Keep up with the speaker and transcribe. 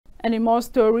And in more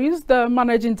stories, the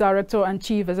Managing Director and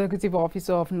Chief Executive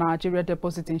Officer of Nigeria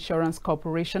Deposit Insurance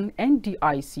Corporation,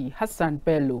 NDIC, Hassan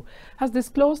Bello, has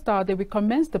disclosed that they will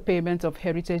commence the payment of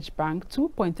Heritage Bank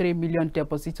 2.3 million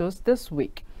depositors this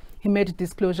week. He made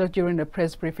disclosure during a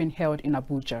press briefing held in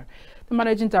Abuja. The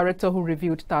Managing Director, who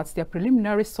revealed that their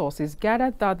preliminary sources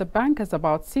gathered that the bank has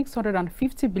about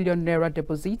 650 billion Naira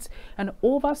deposits and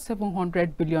over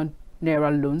 700 billion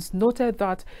Naira loans, noted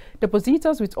that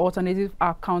depositors with alternative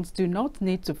accounts do not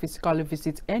need to physically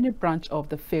visit any branch of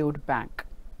the failed bank.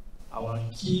 Our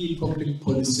key public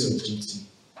policy objective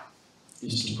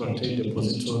is to protect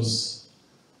depositors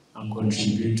and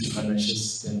contribute to financial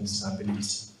system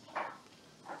stability.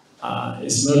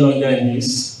 It's no longer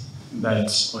news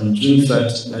that on June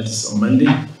 3rd, that is on Monday,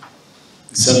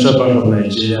 the Central Bank of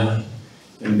Nigeria,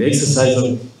 in the exercise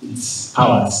of its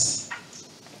powers,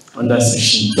 under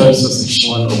Section 12 of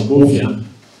Section 1 of BOFIA,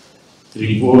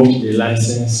 revoked the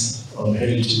license of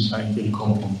Heritage Banking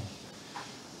Company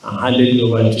and handed it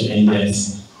over to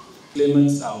NDIC.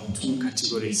 Claimants are of two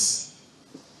categories.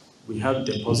 We have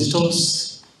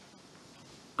depositors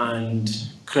and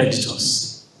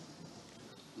creditors.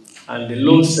 And the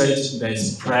law says there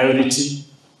is priority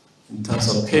in terms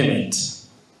of payment.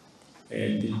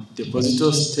 The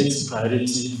depositors takes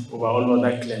priority over all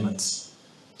other claimants.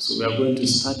 So we are going to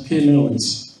start payment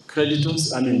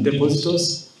with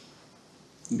depositors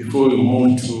before we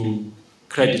move to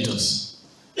creditors.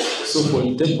 So for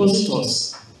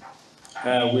depositors,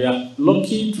 we are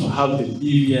lucky to have the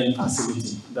BVN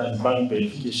facility, that bank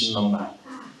verification number,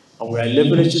 and we are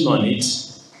leveraging on it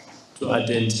to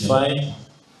identify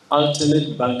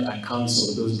alternate bank accounts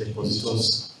of those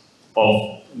depositors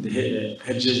of the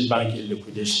Heritage Bank in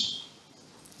liquidation.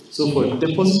 So for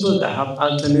depositors that have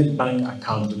alternate bank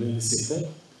accounts within the system,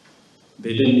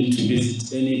 they don't need to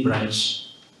visit any branch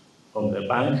of the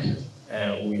bank.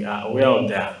 We are aware of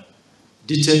their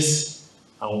details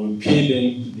and we pay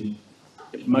them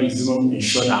the maximum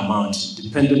insured amount,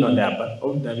 depending on their bank.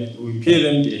 We pay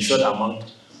them the insured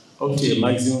amount up to a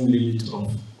maximum limit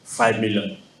of 5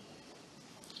 million.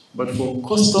 But for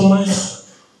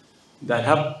customers that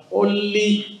have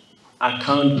only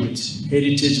account with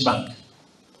Heritage Bank,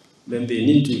 then they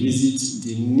need to visit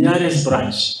the nearest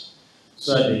branch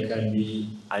so that they can be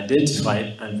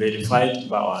identified and verified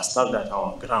by our staff that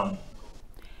are on ground.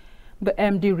 The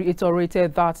MD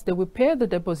reiterated that they will pay the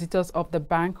depositors of the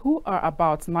bank, who are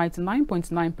about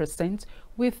 99.9%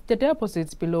 with the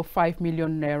deposits below 5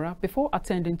 million Naira, before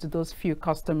attending to those few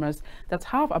customers that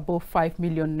have above 5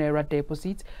 million Naira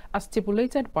deposits, as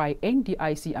stipulated by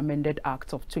NDIC Amended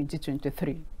Act of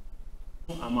 2023.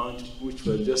 Amount which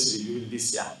was just reviewed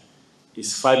this year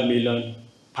is 5 million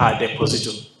per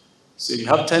depositor. So if you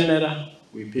have 10 Naira,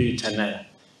 we pay you 10 Naira.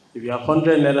 If you have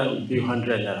 100 Naira, we pay you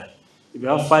 100 Naira. If you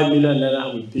have 5 million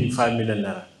Naira, we pay you 5 million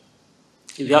Naira.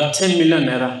 If you have 10 million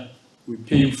Naira, we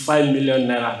pay you 5 million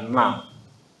Naira now,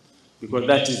 because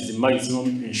that is the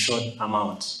maximum insured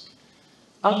amount.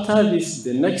 After this,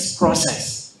 the next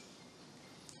process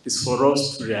is for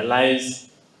us to realize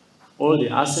all the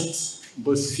assets,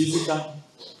 both physical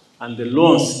and the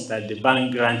loans that the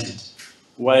bank granted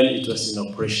while it was in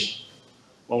operation.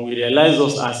 When we realize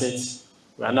those assets,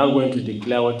 we are now going to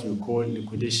declare what we call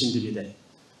liquidation dividend.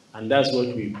 And that's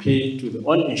what we pay to the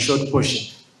uninsured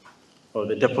portion of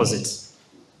the deposits.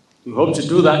 We hope to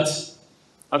do that.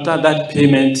 After that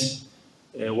payment,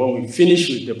 when we finish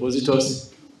with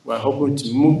depositors, we are hoping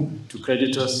to move to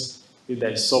creditors with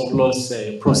the surplus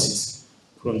proceeds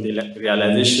from the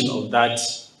realization of that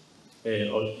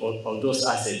of those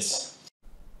assets.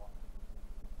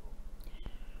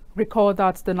 Recall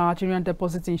that the Nigerian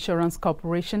Deposit Insurance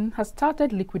Corporation has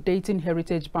started liquidating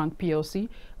Heritage Bank PLC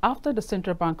after the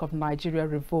Central Bank of Nigeria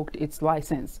revoked its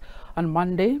license. On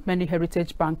Monday, many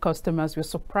Heritage Bank customers were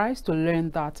surprised to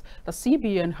learn that the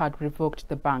CBN had revoked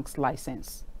the bank's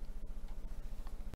license.